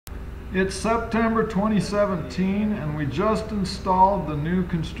It's September 2017 and we just installed the new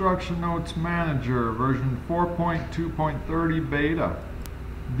Construction Notes Manager version 4.2.30 beta.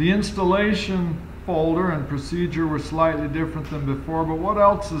 The installation folder and procedure were slightly different than before, but what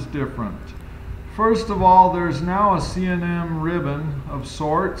else is different? First of all, there's now a C&M ribbon of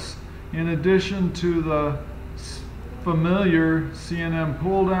sorts in addition to the familiar C&M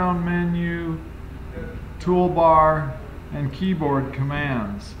pull-down menu, toolbar, and keyboard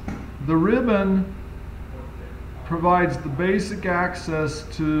commands. The ribbon provides the basic access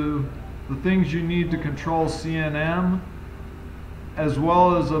to the things you need to control C&M, as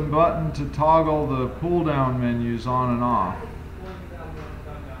well as a button to toggle the pull-down menus on and off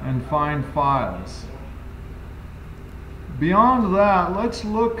and find files. Beyond that, let's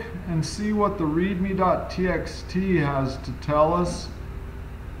look and see what the readme.txt has to tell us.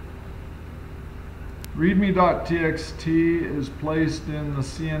 readme.txt is placed in the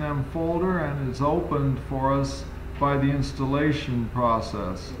C&M folder and is opened for us by the installation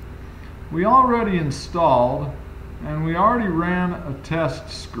process. We already installed and we already ran a test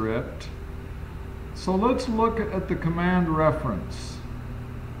script. So let's look at the command reference.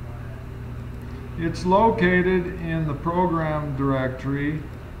 It's located in the program directory,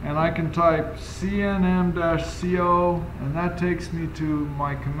 and I can type cnm-co, and that takes me to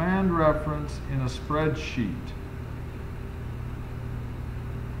my command reference in a spreadsheet.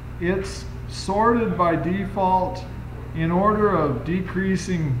 It's sorted by default in order of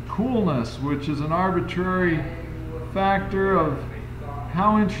decreasing coolness, which is an arbitrary factor of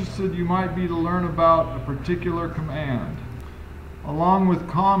how interested you might be to learn about a particular command, along with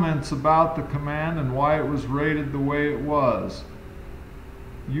comments about the command and why it was rated the way it was.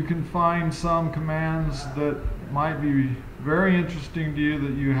 You can find some commands that might be very interesting to you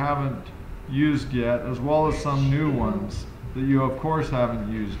that you haven't used yet, as well as some new ones that you of course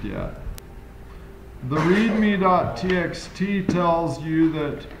haven't used yet. The readme.txt tells you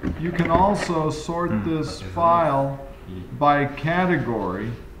that you can also sort this file by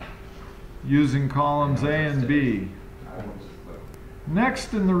category using columns A and B.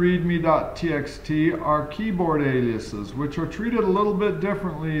 Next in the readme.txt are keyboard aliases, which are treated a little bit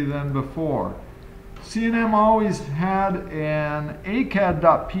differently than before. C&M always had an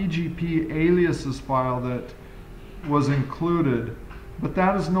acad.pgp aliases file that was included, but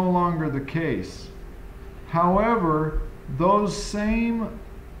that is no longer the case. However, those same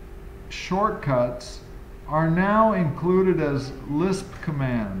shortcuts are now included as Lisp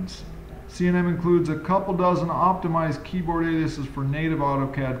commands. C&M includes a couple dozen optimized keyboard aliases for native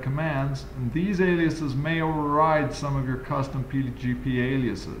AutoCAD commands, and these aliases may override some of your custom PGP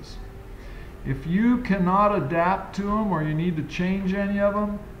aliases. If you cannot adapt to them or you need to change any of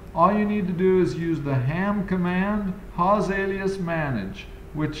them, all you need to do is use the ham command, Haws alias manage,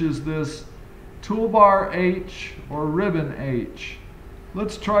 which is this toolbar H or ribbon H.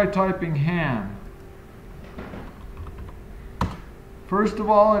 Let's try typing ham. First of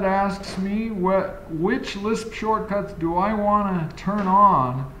all, it asks me which Lisp shortcuts do I want to turn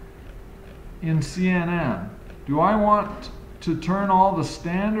on in C&M. Do I want to turn all the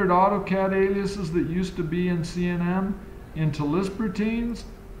standard AutoCAD aliases that used to be in C&M into Lisp routines?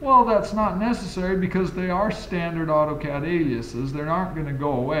 Well, that's not necessary because they are standard AutoCAD aliases. They aren't going to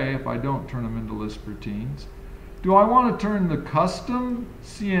go away if I don't turn them into Lisp routines. Do I want to turn the custom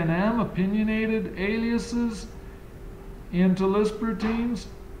C&M opinionated aliases into Lisp routines?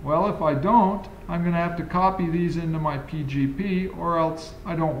 Well, if I don't, I'm going to have to copy these into my PGP, or else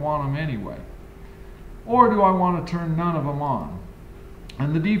I don't want them anyway. Or do I want to turn none of them on?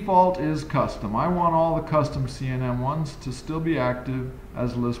 And the default is custom. I want all the custom C&M ones to still be active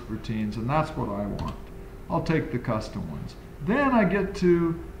as Lisp routines, and that's what I want. I'll take the custom ones. Then I get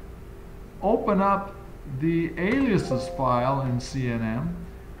to open up the aliases file in C&M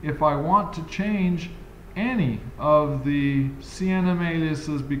if I want to change any of the C&M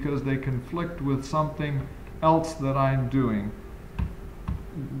aliases because they conflict with something else that I'm doing.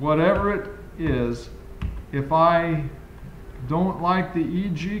 Whatever it is, if I don't like the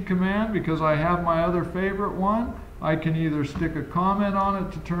EG command because I have my other favorite one, I can either stick a comment on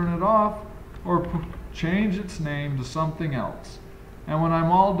it to turn it off or change its name to something else. And when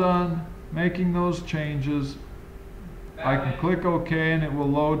I'm all done making those changes, I can click OK and it will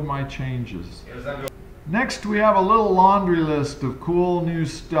load my changes. Next, we have a little laundry list of cool new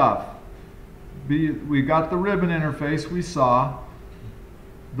stuff. We got the ribbon interface we saw.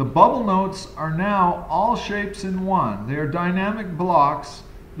 The bubble notes are now all shapes in one. They are dynamic blocks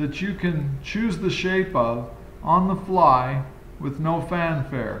that you can choose the shape of on the fly with no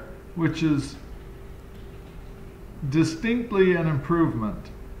fanfare, which is distinctly an improvement.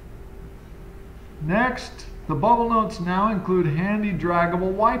 Next, the bubble notes now include handy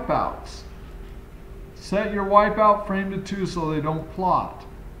draggable wipeouts. Set your wipeout frame to 2 so they don't plot.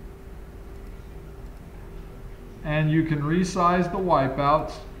 And you can resize the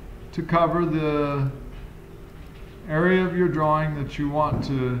wipeouts to cover the area of your drawing that you want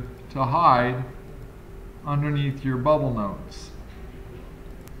to hide underneath your bubble notes.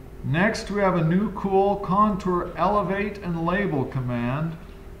 Next, we have a new cool contour elevate and label command,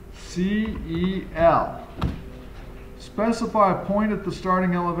 CEL. Specify a point at the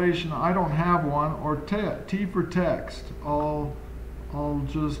starting elevation. I don't have one, or T for text. I'll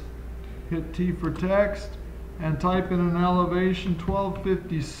just hit T for text and type in an elevation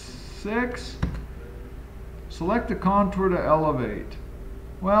 1256. Select a contour to elevate.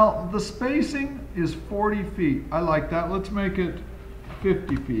 Well, the spacing is 40 feet. I like that. Let's make it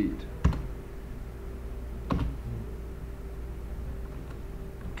 50 feet.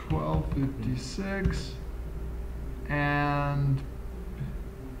 1256. And,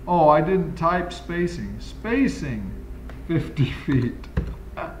 oh, I didn't type spacing. Spacing 50 feet.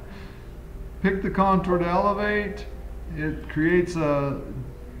 Pick the contour to elevate. It creates a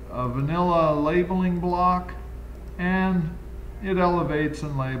vanilla labeling block, and it elevates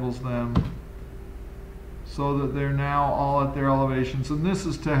and labels them so that they're now all at their elevations. And this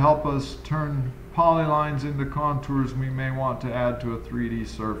is to help us turn polylines into contours we may want to add to a 3D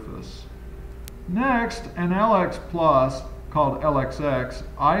surface. Next, an LX Plus, called LXX,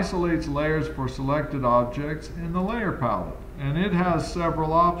 isolates layers for selected objects in the layer palette. And it has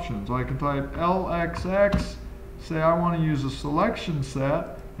several options. I can type LXX, say I want to use a selection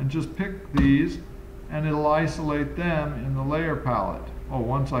set, and just pick these, and it'll isolate them in the layer palette. Oh,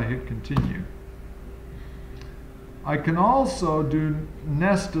 once I hit continue. I can also do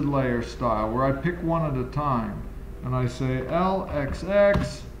nested layer style, where I pick one at a time. And I say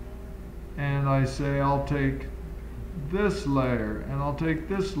LXX, and I say I'll take this layer, and I'll take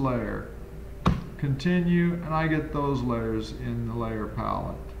this layer. Continue, and I get those layers in the layer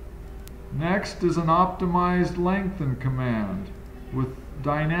palette. Next is an optimized lengthen command with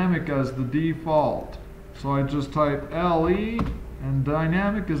dynamic as the default. So I just type LE, and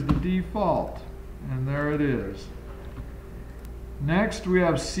dynamic is the default, and there it is. Next, we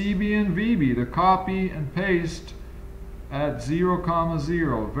have CB and VB to copy and paste at 0,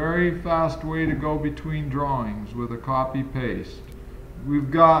 0. Very fast way to go between drawings with a copy paste.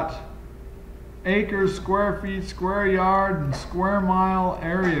 We've got acres, square feet, square yard, and square mile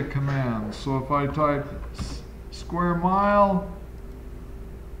area commands. So if I type square mile,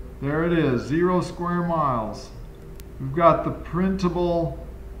 there it is, 0 square miles. We've got the printable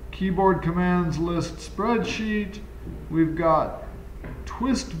keyboard commands list spreadsheet. We've got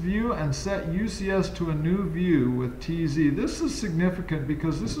twist view and set UCS to a new view with TZ. This is significant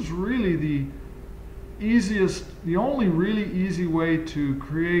because this is really the only really easy way to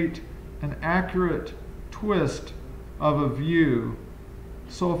create an accurate twist of a view.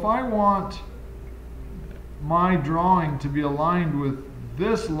 So if I want my drawing to be aligned with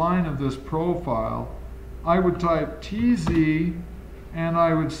this line of this profile, I would type TZ, and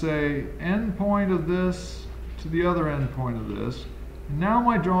I would say endpoint of this to the other endpoint of this. And now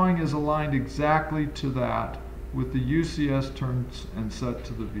my drawing is aligned exactly to that with the UCS turned and set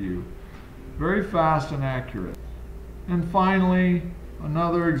to the view. Very fast and accurate. And finally,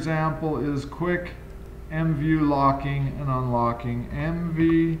 another example is quick MView locking and unlocking,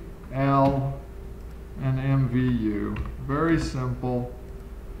 MVL and MVU. Very simple,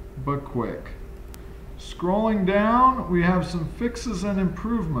 but quick. Scrolling down, we have some fixes and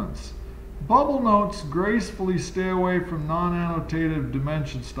improvements. Bubble notes gracefully stay away from non-annotative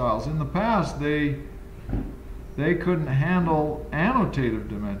dimension styles. In the past, they couldn't handle annotative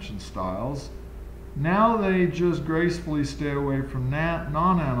dimension styles. Now they just gracefully stay away from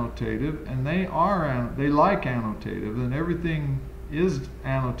non-annotative, and they like annotative, and everything is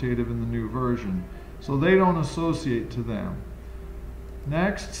annotative in the new version. So they don't associate to them.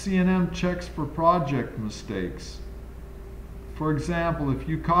 Next, C&M checks for project mistakes. For example, if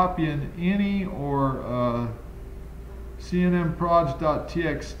you copy an ini or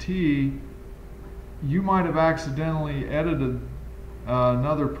cnmproj.txt, you might have accidentally edited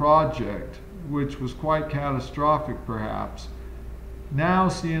another project, which was quite catastrophic perhaps. Now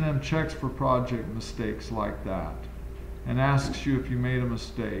C&M checks for project mistakes like that and asks you if you made a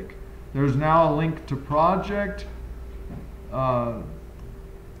mistake. There's now a link to project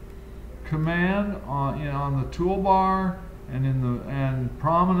command on the toolbar and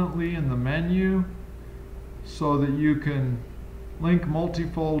prominently in the menu, so that you can link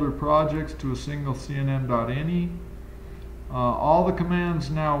multi-folder projects to a single cnm.ini. All the commands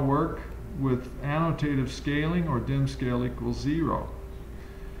now work with annotative scaling or dim scale equals 0,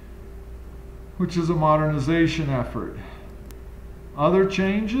 which is a modernization effort. Other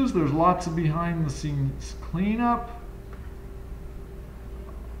changes, there's lots of behind the scenes cleanup.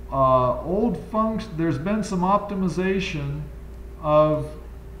 There's been some optimization of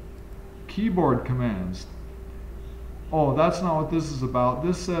keyboard commands. Oh, that's not what this is about.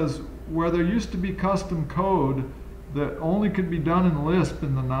 This says where there used to be custom code that only could be done in Lisp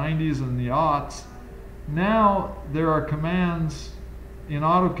in the 90s and the aughts, now there are commands in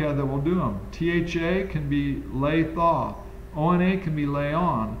AutoCAD that will do them. THA can be lay thaw. ONA can be lay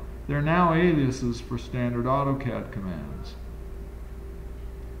on. They're now aliases for standard AutoCAD commands.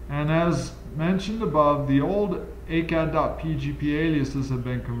 And as mentioned above, the old acad.pgp aliases have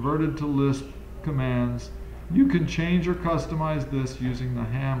been converted to Lisp commands. You can change or customize this using the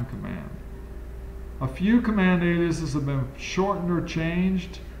ham command. A few command aliases have been shortened or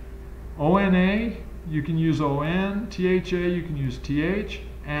changed. ONA, you can use ON. THA, you can use TH.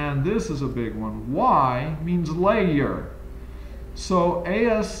 And this is a big one. Y means layer. So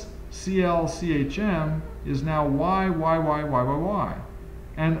ASCLCHM is now YYYYYY.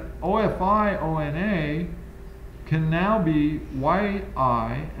 And OFI ONA can now be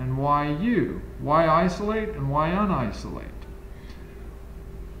YI and YU. Y isolate and Y unisolate.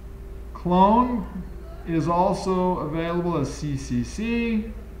 Clone is also available as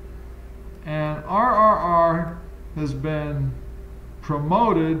CCC. And RRR has been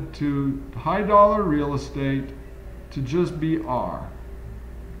promoted to high dollar real estate to just be R.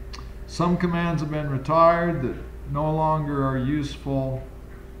 Some commands have been retired that no longer are useful,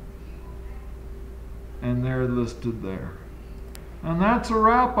 and they're listed there. And that's a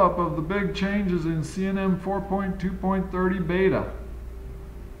wrap-up of the big changes in CNM 4.2.30 beta.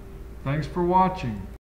 Thanks for watching.